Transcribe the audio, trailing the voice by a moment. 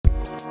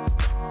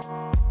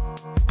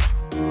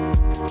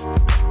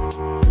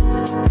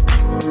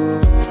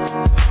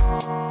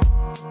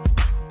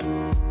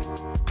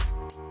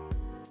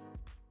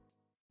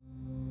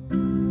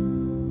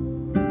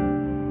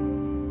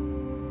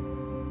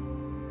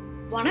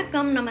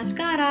Vanakkam,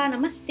 Namaskara,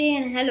 Namaste,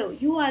 and hello.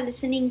 You are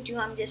listening to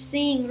I'm Just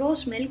Saying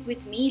Rose Milk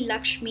with me,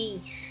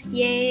 Lakshmi.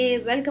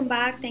 Yay, welcome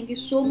back. Thank you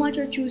so much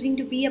for choosing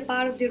to be a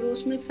part of the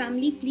Rose Milk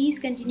family. Please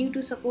continue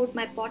to support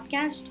my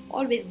podcast.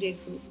 Always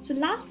grateful. So,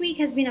 last week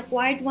has been a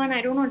quiet one.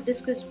 I don't know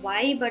discuss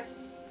why, but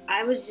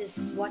I was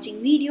just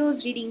watching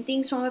videos, reading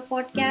things from my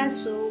podcast.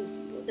 So,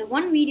 the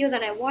one video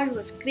that I watched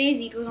was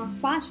crazy. It was on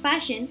fast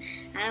fashion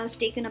and I was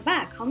taken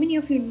aback. How many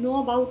of you know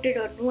about it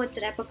or know its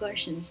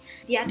repercussions?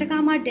 The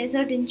Atacama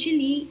Desert in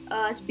Chile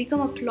has become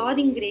a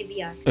clothing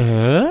graveyard.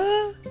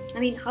 I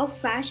mean, how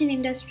fashion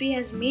industry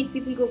has made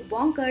people go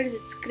bonkers,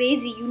 it's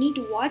crazy. You need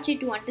to watch it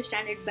to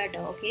understand it better,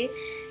 okay?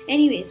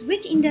 Anyways,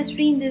 which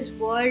industry in this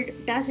world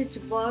does its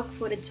work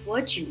for its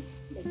virtue?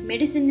 Like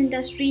medicine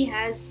industry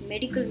has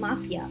medical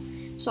mafia.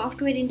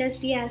 Software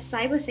industry has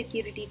cyber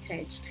security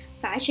threats.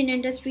 Fashion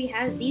industry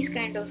has these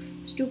kind of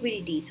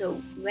stupidity. So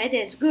where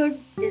there's good,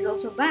 there's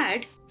also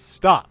bad.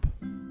 Stop.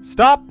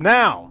 Stop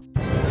now.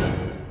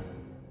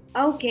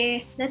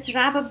 Okay, let's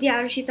wrap up the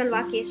Aarushi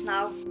Talwar case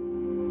now.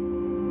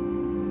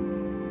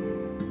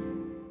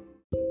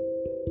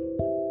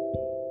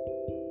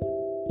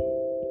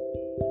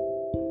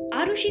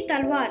 Aarushi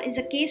Talwar is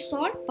a case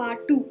solved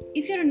part 2.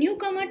 If you're a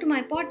newcomer to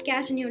my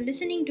podcast and you're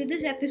listening to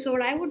this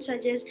episode, I would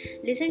suggest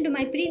listen to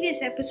my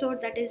previous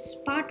episode, that is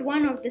part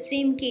 1 of the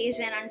same case,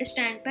 and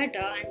understand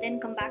better, and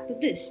then come back to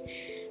this.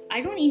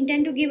 I don't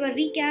intend to give a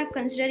recap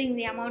considering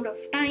the amount of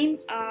time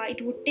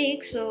it would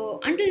take. So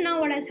until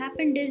now what has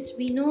happened is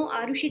we know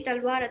Aarushi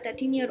Talwar, a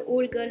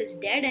 13-year-old girl, is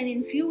dead, and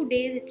in few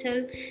days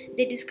itself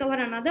they discover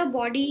another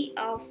body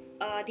of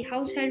the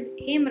household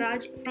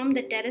Hemraj from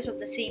the terrace of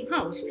the same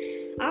house.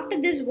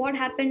 After this, what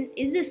happened?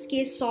 Is this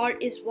case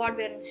solved? Is what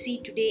we're going to see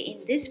today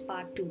in this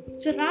part 2.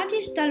 So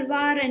Rajesh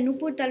Talwar and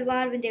Nupur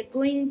Talwar, when they're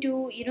going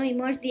to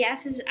immerse the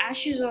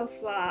ashes of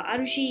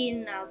Aarushi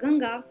in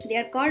Ganga, they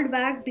are called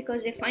back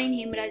because they find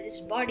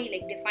Hemraj's body.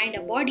 Like they find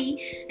a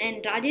body,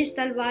 and Rajesh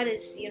Talwar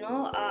is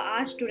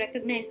asked to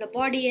recognize the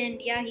body, and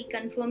he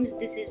confirms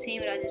this is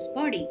Hemraj's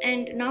body.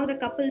 And now the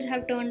couples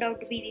have turned out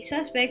to be the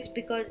suspects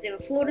because there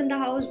were 4 in the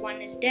house.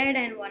 One is dead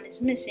and one is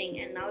missing,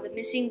 and now the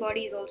missing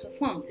body is also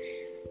found.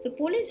 The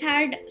police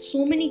had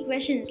so many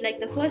questions. Like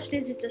the first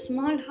is, it's a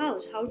small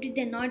house. How did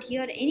they not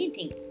hear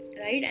anything?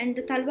 Right? And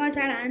the Talwars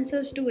had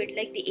answers to it.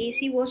 Like the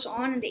AC was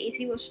on and the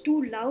AC was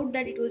too loud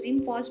that it was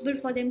impossible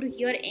for them to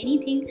hear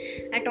anything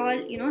at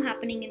all,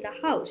 happening in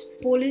the house.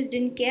 Police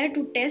didn't care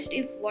to test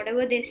if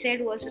whatever they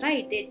said was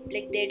right. They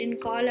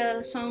didn't call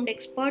a sound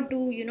expert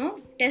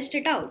to, test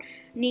it out.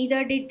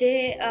 Neither did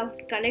they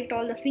collect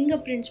all the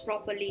fingerprints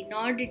properly,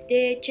 nor did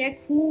they check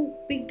who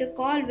picked the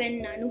call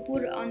when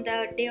Nupur on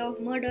the day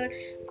of murder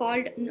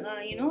called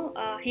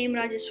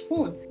Hemraj's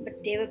phone.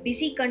 But they were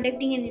busy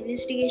conducting an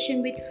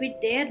investigation which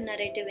fit their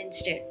narrative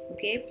instead.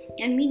 Okay,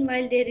 and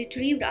meanwhile they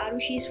retrieved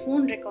Aarushi's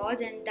phone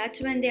records, and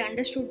that's when they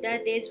understood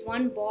that there's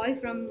one boy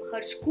from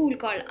her school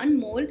called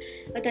Anmol,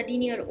 a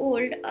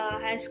 13-year-old,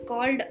 has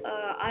called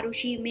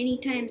Aarushi many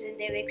times, and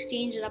they've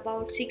exchanged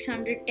about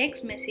 600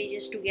 text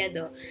messages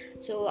together.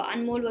 So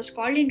Anmol was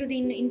called into the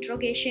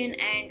interrogation,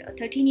 and a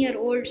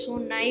 13-year-old, so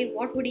naive,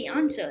 what would he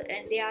answer?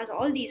 And they asked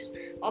all these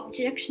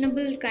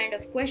objectionable kind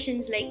of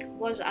questions like,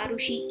 was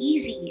Aarushi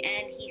easy?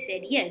 And he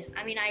said yes.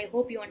 I mean, I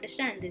hope you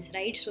understand this,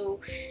 right? So,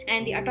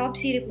 and the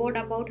autopsy report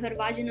about her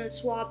vaginal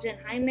swabs and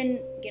hymen,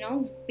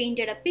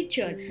 painted a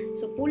picture.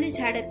 So police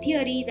had a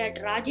theory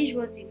that Rajesh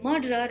was the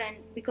murderer, and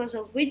because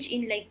of which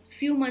in like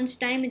few months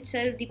time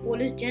itself the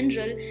police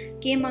general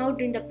came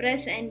out in the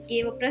press and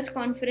gave a press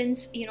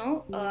conference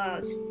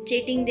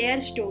stating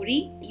their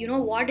story. You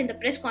know what, in the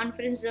press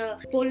conference the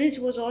police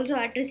was also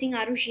addressing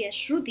Aarushi as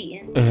Shruti,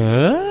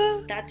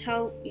 and that's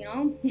how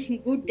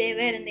good they were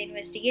in the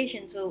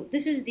investigation. So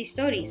this is the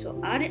story. So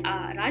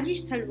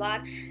Rajesh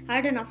Talwar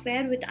had an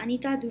affair with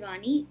Anita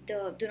Durrani.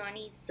 The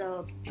Durrani's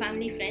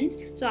family friends.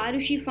 So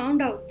Aarushi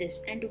found out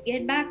this, and to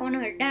get back on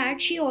her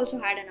dad, she also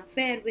had an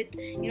affair with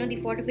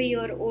the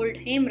 45-year-old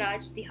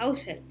Hemraj, the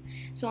house help.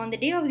 So on the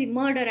day of the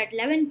murder at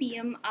 11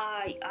 p.m.,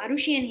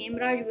 Aarushi and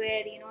Hemraj were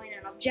in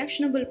an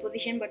objectionable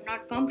position but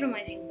not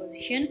compromising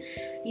position.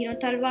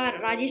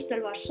 Rajesh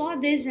Talwar saw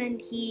this, and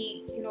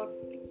he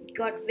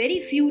got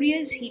very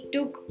furious. He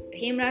took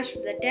Hemraj to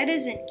the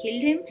terrace and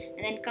killed him,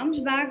 and then comes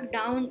back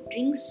down,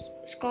 drinks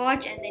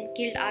scotch, and then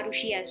killed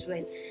Aarushi as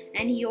well.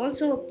 And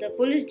the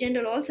police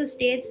general also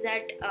states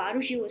that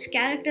Aarushi was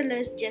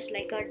characterless just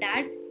like her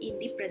dad in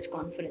the press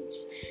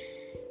conference.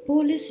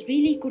 Police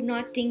really could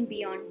not think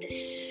beyond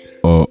this.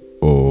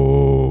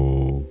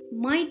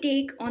 My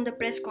take on the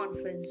press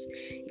conference.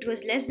 It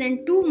was less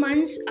than 2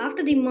 months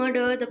after the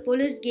murder, the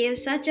police gave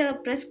such a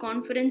press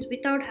conference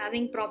without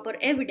having proper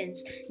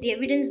evidence. The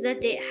evidence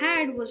that they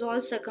had was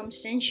all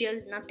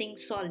circumstantial, nothing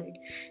solid.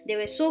 They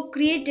were so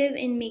creative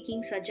in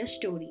making such a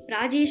story.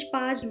 Rajesh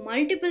passed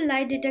multiple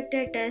lie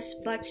detector tests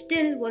but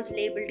still was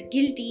labeled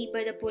guilty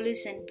by the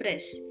police and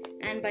press.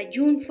 and by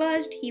June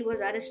 1st, he was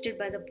arrested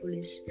by the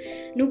police.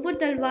 Nupur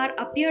Talwar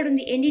appeared on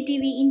the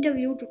NDTV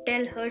interview to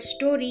tell her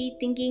story,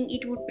 thinking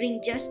it would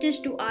bring justice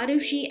to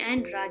Aarushi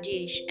and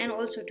Rajesh, and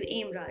also to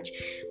Aimraj.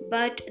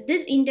 But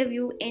this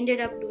interview ended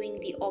up doing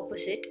the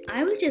opposite.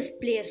 I will just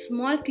play a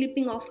small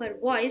clipping of her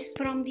voice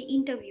from the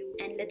interview,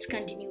 and let's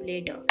continue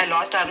later. I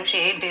lost Aarushi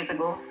 8 days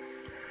ago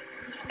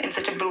in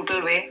such a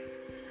brutal way.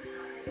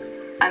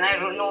 And I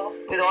don't know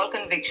with all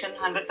conviction,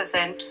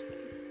 100%,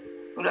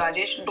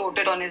 Rajesh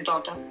doted on his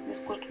daughter.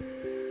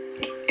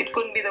 It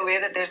couldn't be the way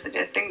that they're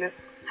suggesting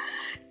this.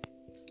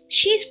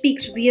 She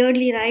speaks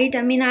weirdly, right?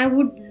 I mean, I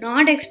would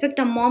not expect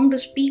a mom to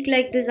speak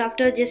like this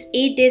after just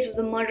 8 days of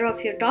the murder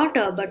of your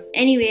daughter. But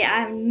anyway, I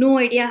have no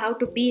idea how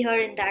to be her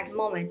in that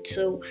moment.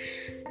 So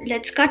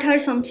let's cut her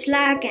some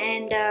slack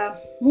and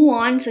move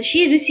on. So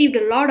she received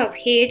a lot of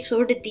hate,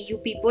 so did the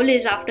UP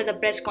police after the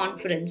press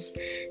conference.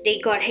 They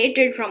got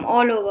hated from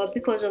all over,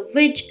 because of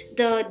which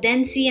the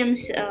then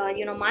CM's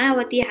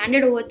Mayawati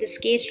handed over this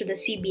case to the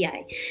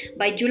CBI.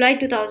 By July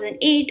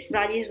 2008,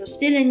 Rajesh was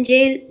still in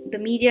jail. The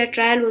media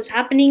trial was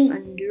happening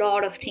and a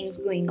lot of things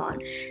going on.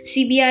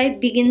 CBI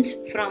begins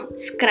from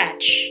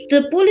scratch.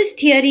 The police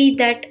theory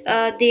that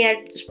they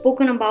had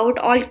spoken about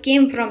all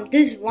came from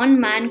this one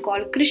man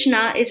called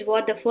Krishna is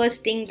what the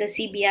first thing the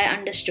CBI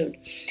understood.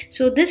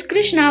 So this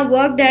Krishna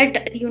worked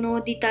at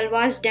the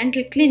Talwar's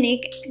dental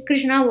clinic.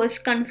 Krishna was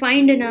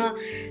confined in a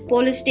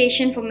police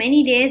station for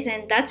many days,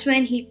 and that's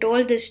when he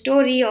told this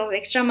story of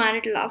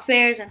extramarital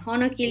affairs and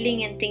honor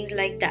killing and things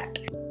like that.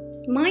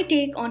 My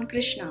take on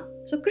Krishna.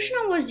 So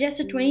Krishna was just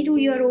a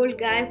 22-year-old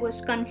guy who was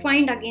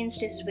confined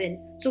against his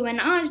will. So when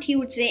asked, he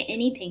would say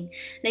anything.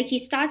 Like,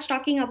 he starts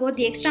talking about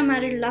the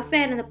extramarital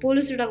affair and the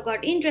police would have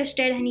got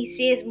interested, and he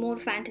says more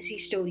fantasy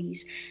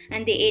stories,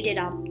 and they ate it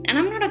up. And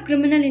I'm not a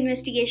criminal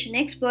investigation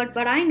expert,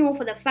 but I know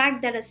for the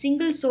fact that a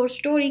single source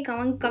story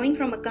coming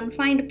from a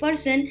confined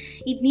person,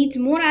 it needs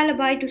more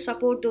alibi to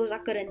support those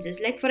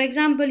occurrences. Like, for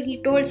example,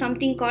 he told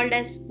something called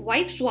as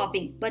wife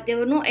swapping, but there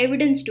were no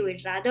evidence to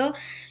it. Rather,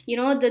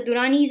 the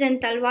Duranis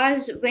and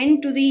Talwars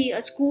went to the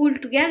school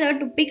together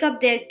to pick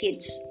up their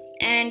kids.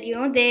 And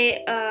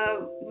they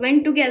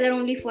went together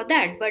only for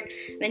that. But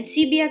when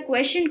CBI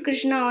questioned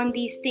Krishna on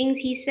these things,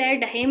 he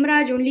said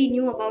Hemraj only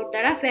knew about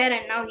that affair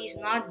and now he's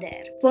not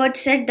there. But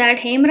said that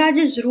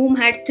Hemraj's room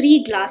had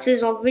 3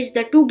 glasses, of which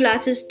the 2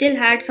 glasses still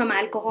had some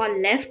alcohol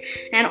left,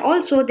 and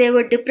also there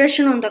were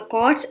depression on the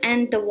cots,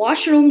 and the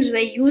washrooms were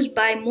used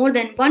by more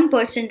than one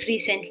person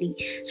recently.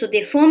 So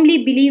they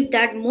firmly believed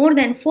that more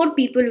than 4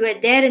 people were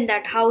there in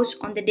that house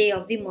on the day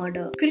of the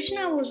murder.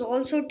 Krishna was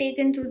also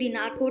taken through the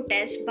narco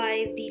test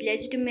by the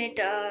legitimate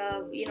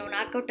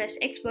narco test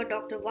expert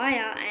Dr.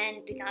 Vaya,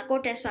 and the narco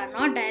tests are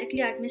not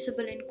directly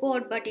admissible in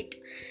court, but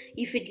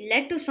if it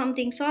led to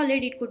something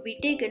solid, it could be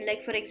taken.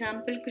 Like, for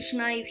example,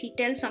 Krishna, if he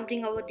tells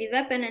something about the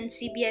weapon and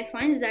CBI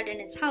finds that in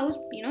his house,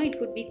 it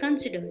could be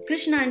considered.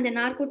 Krishna in the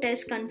narco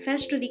test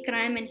confessed to the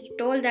crime, and he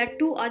told that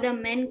 2 other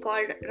men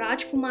called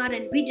Rajkumar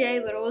and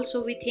Vijay were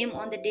also with him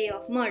on the day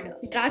of murder.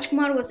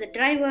 Rajkumar was the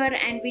driver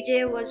and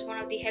Vijay was one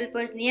of the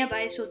helpers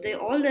nearby, so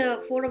all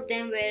the 4 of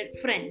them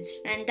were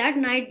friends, and that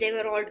night they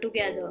were all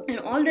together, and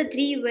all the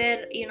 3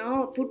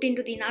 were put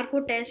into the narco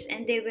test,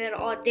 and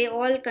they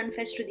all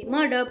confessed to the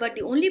murder. But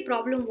the only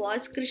problem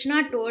was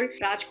Krishna told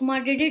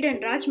Rajkumar did it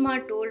and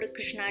Rajkumar told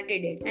Krishna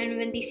did it. And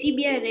when the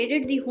CBI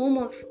raided the home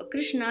of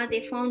Krishna,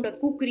 they found a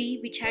kukri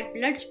which had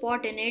blood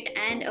spot in it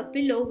and a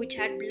pillow which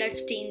had blood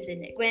stains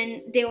in it.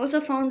 When they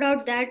also found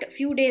out that a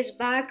few days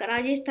back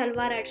Rajesh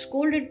Talwar had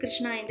scolded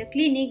Krishna in the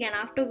clinic, and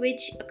after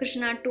which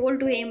Krishna told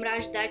to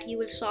Hemraj that he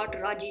will sort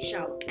Rajesh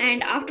out.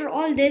 And after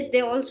all this,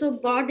 they also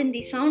brought in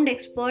the sound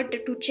expert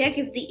to check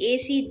if the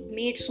AC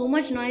made so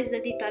much noise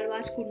that the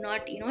Talwars could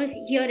not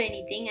hear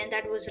anything, and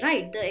that was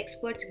right. The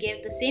experts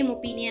gave the same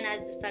opinion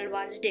as the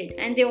Talwars did.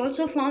 And they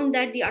also found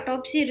that the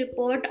autopsy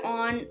report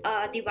on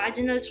the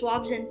vaginal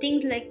swabs and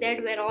things like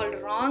that were all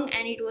wrong,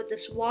 and the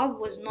swab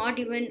was not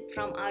even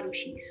from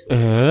Aarushi's.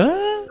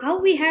 How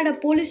we had a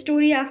police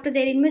story after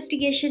their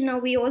investigation, now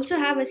we also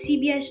have a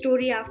CBI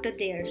story after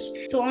theirs.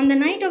 So on the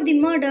night of the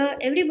murder,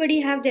 everybody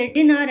have their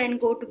dinner and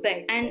go to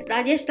bed, and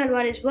Rajesh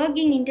Talwar is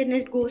working,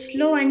 internet goes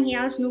slow, and he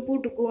asks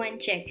Nupur to go and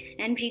check,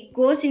 and he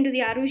goes into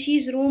the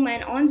Arushi's room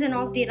and ons and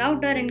off the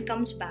router and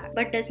comes back,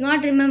 but does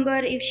not remember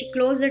if she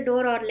closed the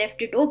door or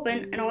left it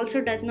open, and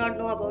also does not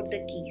know about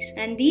the keys.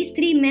 And these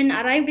 3 men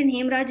arrived in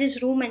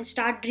Hemraj's room and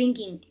start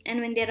drinking, and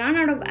when they run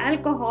out of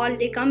alcohol,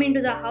 they come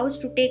into the house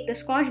to take the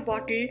scotch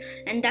bottle,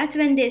 and that's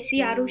when they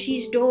see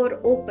Arushi's door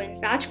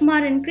open.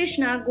 Rajkumar and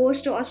Krishna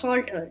goes to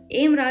assault her.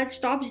 Hemraj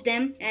stops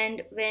them,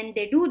 and when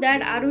they do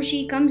that,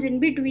 Aarushi comes in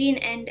between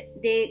and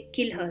they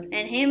kill her.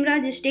 And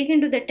Hemraj is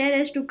taken to the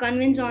terrace to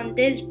convince on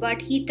this,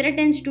 but he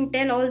threatens to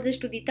tell all this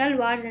to the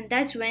Talwars, and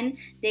that's when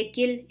they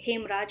kill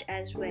Hemraj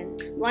as well.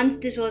 Once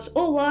this was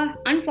over,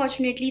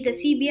 unfortunately the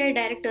CBI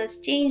directors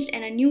changed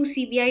and a new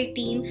CBI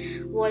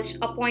team was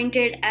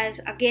appointed as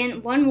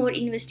again one more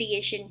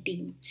investigation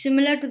team.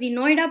 Similar to the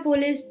Noida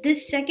police,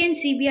 this second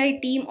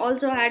CBI team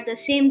also had the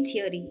same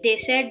theory. They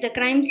said the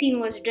crime scene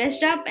was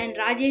dressed up and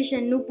Rajesh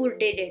and Nupur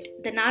did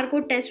it. The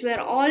narco tests were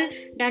all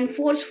done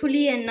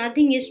forcefully and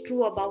nothing is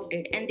true about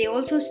it. And they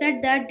also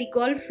said that the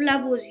golf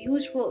club was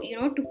used for,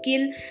 to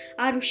kill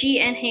Aarushi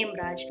and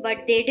Hemraj.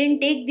 But they didn't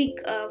take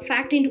the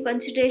fact into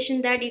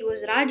consideration that it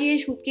was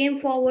Rajesh who came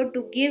forward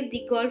to give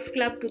the golf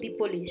club to the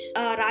police.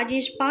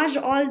 Rajesh passed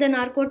all the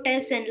narco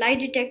tests and lie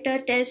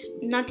detector tests.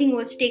 Nothing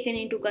was taken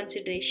into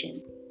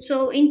consideration.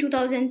 So in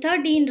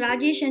 2013,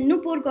 Rajesh and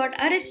Nupur got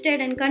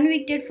arrested and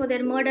convicted for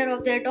their murder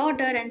of their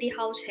daughter and the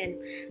house help.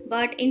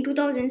 But in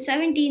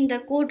 2017, the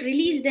court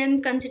released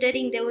them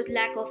considering there was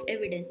lack of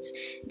evidence.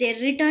 They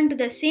returned to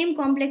the same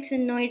complex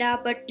in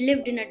Noida but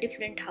lived in a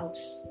different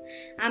house.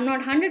 I'm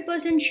not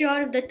 100%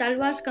 sure if the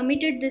Talwars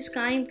committed this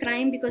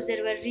crime because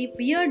there were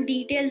weird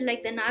details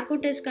like the narco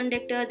test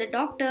conductor, the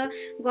doctor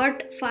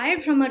got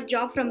fired from her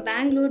job from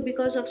Bangalore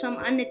because of some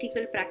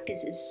unethical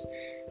practices.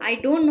 I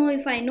don't know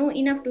if I know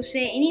enough to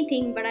say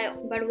anything,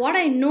 but what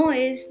I know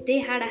is they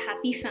had a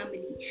happy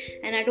family,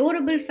 an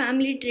adorable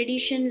family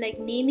tradition like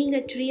naming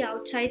a tree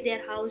outside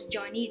their house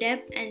Johnny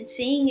Depp and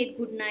saying it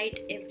good night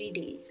every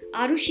day.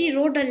 Aarushi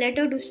wrote a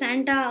letter to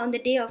Santa on the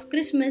day of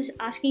Christmas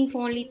asking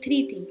for only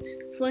 3 things.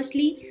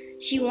 Firstly,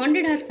 she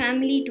wanted her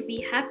family to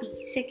be happy.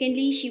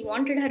 Secondly, she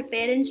wanted her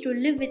parents to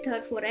live with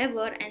her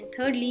forever. And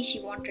thirdly,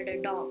 she wanted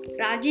a dog.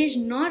 Rajesh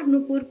nor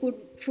Nupur could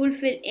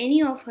fulfill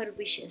any of her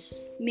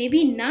wishes.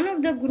 Maybe none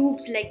of the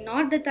groups, like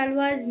not the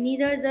Talwars,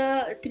 neither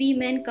the 3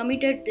 men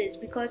committed this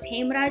because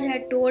Hemraj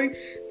had told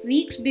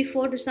weeks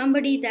before to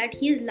somebody that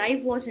his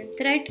life was in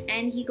threat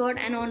and he got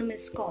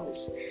anonymous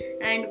calls.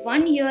 And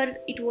 1 year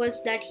it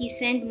was that he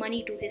sent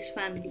money to his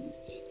family.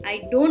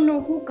 I don't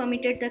know who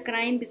committed the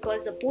crime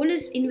because the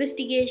police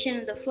investigation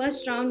in the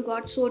first round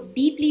got so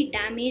deeply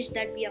damaged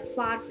that we are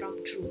far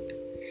from truth.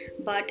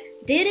 But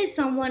there is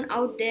someone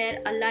out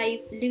there alive,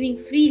 living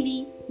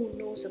freely, who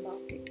knows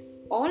about it.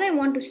 All I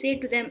want to say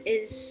to them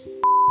is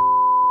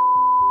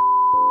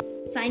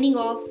signing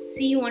off.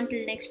 See you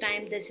until next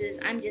time. This is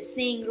I'm Just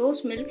Saying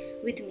Rose Milk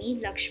with me,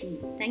 Lakshmi.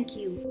 Thank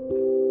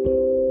you.